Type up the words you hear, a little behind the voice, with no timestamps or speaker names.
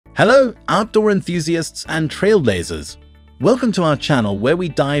Hello, outdoor enthusiasts and trailblazers. Welcome to our channel where we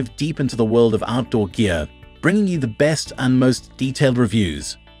dive deep into the world of outdoor gear, bringing you the best and most detailed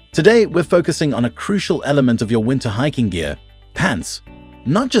reviews. Today, we're focusing on a crucial element of your winter hiking gear, pants.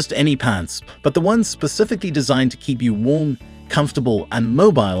 Not just any pants, but the ones specifically designed to keep you warm, comfortable, and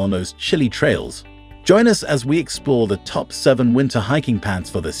mobile on those chilly trails. Join us as we explore the top 7 winter hiking pants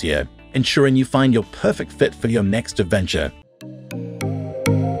for this year, ensuring you find your perfect fit for your next adventure.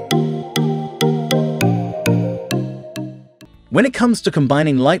 When it comes to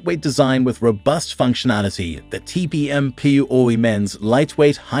combining lightweight design with robust functionality, the TBMPOY men's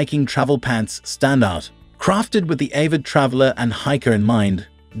lightweight hiking travel pants stand out. Crafted with the avid traveler and hiker in mind,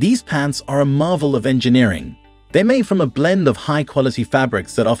 these pants are a marvel of engineering. They're made from a blend of high-quality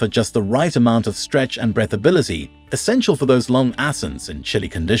fabrics that offer just the right amount of stretch and breathability, essential for those long ascents in chilly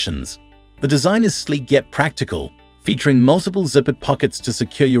conditions. The design is sleek yet practical, featuring multiple zippered pockets to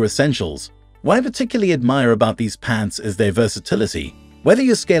secure your essentials. What I particularly admire about these pants is their versatility. Whether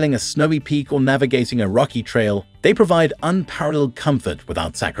you're scaling a snowy peak or navigating a rocky trail, they provide unparalleled comfort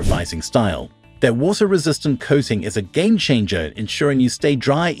without sacrificing style. Their water-resistant coating is a game-changer, ensuring you stay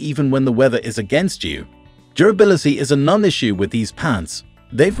dry even when the weather is against you. Durability is a non-issue with these pants.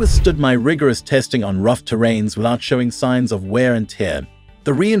 They've withstood my rigorous testing on rough terrains without showing signs of wear and tear.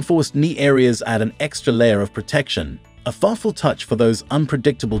 The reinforced knee areas add an extra layer of protection, a thoughtful touch for those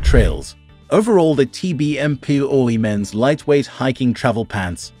unpredictable trails. Overall, the TBMPOY men's lightweight hiking travel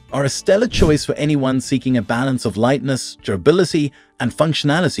pants are a stellar choice for anyone seeking a balance of lightness, durability, and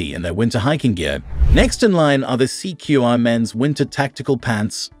functionality in their winter hiking gear. Next in line are the JMIERR men's winter tactical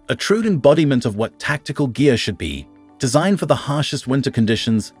pants, a true embodiment of what tactical gear should be. Designed for the harshest winter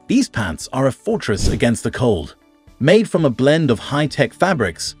conditions, these pants are a fortress against the cold. Made from a blend of high-tech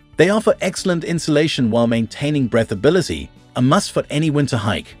fabrics, they offer excellent insulation while maintaining breathability, a must for any winter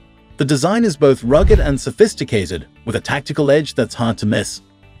hike. The design is both rugged and sophisticated, with a tactical edge that's hard to miss.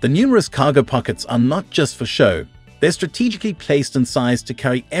 The numerous cargo pockets are not just for show. They're strategically placed and sized to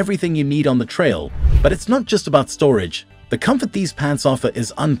carry everything you need on the trail. But it's not just about storage. The comfort these pants offer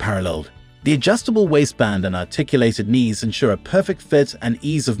is unparalleled. The adjustable waistband and articulated knees ensure a perfect fit and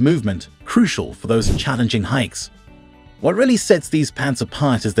ease of movement, crucial for those challenging hikes. What really sets these pants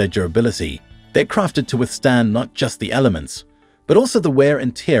apart is their durability. They're crafted to withstand not just the elements, but also the wear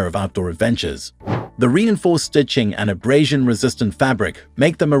and tear of outdoor adventures. The reinforced stitching and abrasion-resistant fabric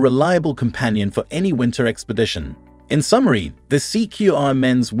make them a reliable companion for any winter expedition. In summary, the JMIERR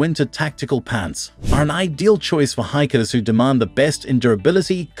men's winter tactical pants are an ideal choice for hikers who demand the best in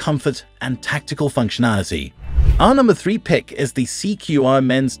durability, comfort, and tactical functionality. Our number 3 pick is the JMIERR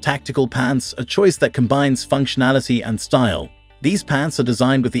men's tactical pants, a choice that combines functionality and style. These pants are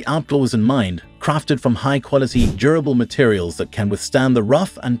designed with the outdoors in mind, crafted from high-quality, durable materials that can withstand the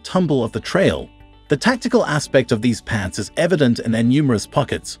rough and tumble of the trail. The tactical aspect of these pants is evident in their numerous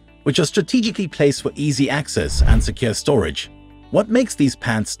pockets, which are strategically placed for easy access and secure storage. What makes these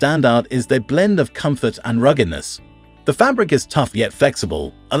pants stand out is their blend of comfort and ruggedness. The fabric is tough yet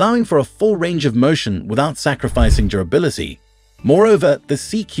flexible, allowing for a full range of motion without sacrificing durability. Moreover, the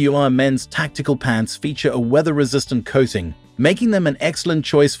JMIERR men's tactical pants feature a weather-resistant coating, making them an excellent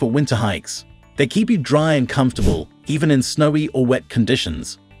choice for winter hikes. They keep you dry and comfortable, even in snowy or wet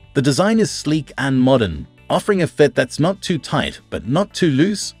conditions. The design is sleek and modern, offering a fit that's not too tight but not too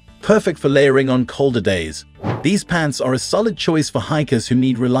loose, perfect for layering on colder days. These pants are a solid choice for hikers who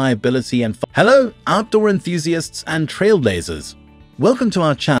need reliability and Hello, outdoor enthusiasts and trailblazers. Welcome to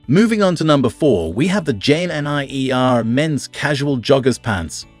our channel. Moving on to number 4, we have the JMIERR men's casual joggers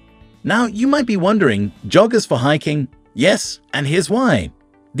pants. Now, you might be wondering, joggers for hiking? Yes, and here's why.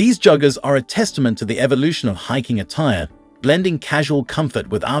 These joggers are a testament to the evolution of hiking attire, blending casual comfort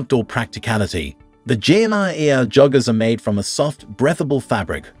with outdoor practicality. The JMIERR joggers are made from a soft, breathable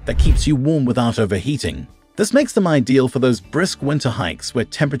fabric that keeps you warm without overheating. This makes them ideal for those brisk winter hikes where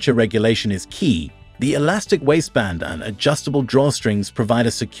temperature regulation is key. The elastic waistband and adjustable drawstrings provide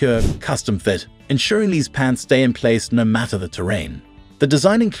a secure, custom fit, ensuring these pants stay in place no matter the terrain. The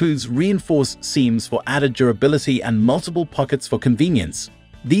design includes reinforced seams for added durability and multiple pockets for convenience.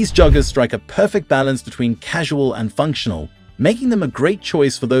 These joggers strike a perfect balance between casual and functional, making them a great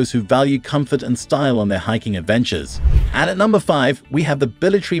choice for those who value comfort and style on their hiking adventures. And at number 5, we have the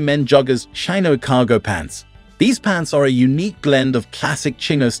Bilitry men joggers Chino cargo pants. These pants are a unique blend of classic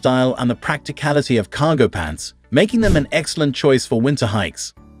Chino style and the practicality of cargo pants, making them an excellent choice for winter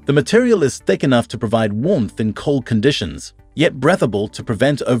hikes. The material is thick enough to provide warmth in cold conditions, yet breathable to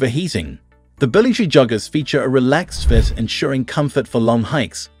prevent overheating. The Bilitry joggers feature a relaxed fit, ensuring comfort for long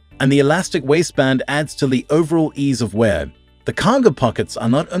hikes, and the elastic waistband adds to the overall ease of wear. The cargo pockets are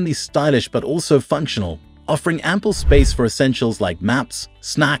not only stylish but also functional, offering ample space for essentials like maps,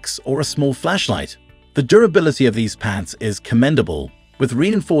 snacks, or a small flashlight. The durability of these pants is commendable, with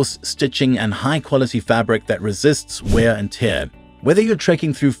reinforced stitching and high-quality fabric that resists wear and tear. Whether you're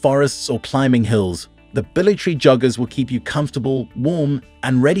trekking through forests or climbing hills, the Bilitry joggers will keep you comfortable, warm,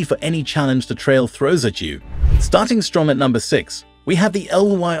 and ready for any challenge the trail throws at you. Starting strong at number 6, we have the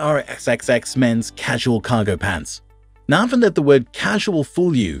LYRXXX men's casual cargo pants. Now don't let the word casual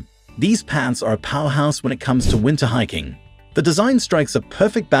fool you. These pants are a powerhouse when it comes to winter hiking. The design strikes a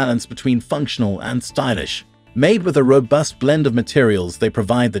perfect balance between functional and stylish. Made with a robust blend of materials, they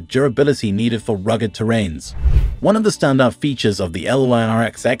provide the durability needed for rugged terrains. One of the standout features of the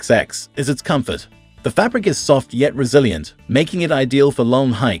LYRXXX is its comfort. The fabric is soft yet resilient, making it ideal for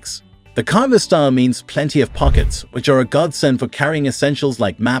long hikes. The cargo style means plenty of pockets, which are a godsend for carrying essentials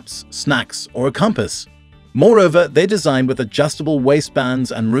like maps, snacks, or a compass. Moreover, they're designed with adjustable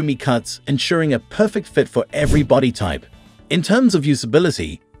waistbands and roomy cuts, ensuring a perfect fit for every body type. In terms of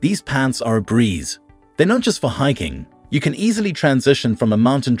usability, these pants are a breeze. They're not just for hiking. You can easily transition from a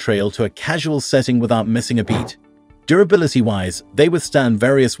mountain trail to a casual setting without missing a beat. Durability-wise, they withstand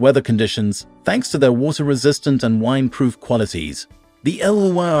various weather conditions thanks to their water-resistant and wine-proof qualities. The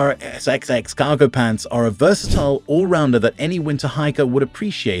LYRXXX cargo pants are a versatile all-rounder that any winter hiker would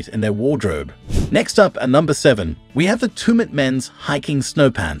appreciate in their wardrobe. Next up, at number 7, we have the Toomett men's hiking snow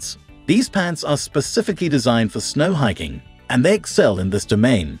pants. These pants are specifically designed for snow hiking, and they excel in this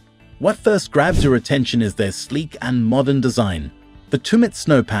domain. What first grabs your attention is their sleek and modern design. The Toomett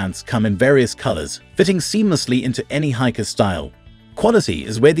snow pants come in various colors, fitting seamlessly into any hiker's style. Quality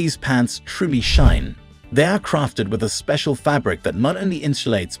is where these pants truly shine. They are crafted with a special fabric that not only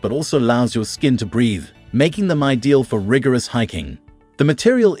insulates but also allows your skin to breathe, making them ideal for rigorous hiking. The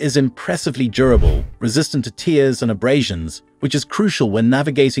material is impressively durable, resistant to tears and abrasions, which is crucial when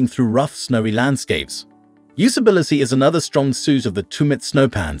navigating through rough, snowy landscapes. Usability is another strong suit of the Toomett snow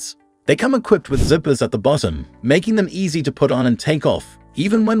pants. They come equipped with zippers at the bottom, making them easy to put on and take off,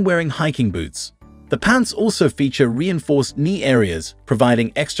 even when wearing hiking boots. The pants also feature reinforced knee areas,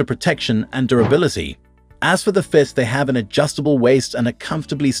 providing extra protection and durability. As for the fit, they have an adjustable waist and a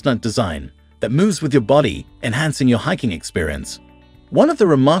comfortably snug design that moves with your body, enhancing your hiking experience. One of the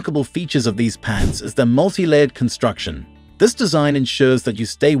remarkable features of these pants is their multi-layered construction. This design ensures that you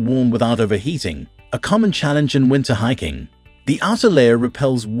stay warm without overheating, a common challenge in winter hiking. The outer layer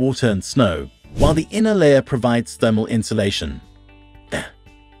repels water and snow, while the inner layer provides thermal insulation.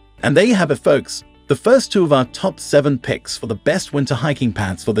 And there you have it, folks, the first 2 of our top 7 picks for the best winter hiking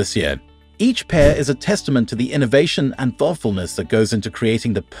pants for this year. Each pair is a testament to the innovation and thoughtfulness that goes into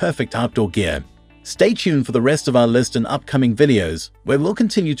creating the perfect outdoor gear. Stay tuned for the rest of our list in upcoming videos, where we'll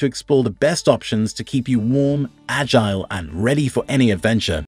continue to explore the best options to keep you warm, agile, and ready for any adventure.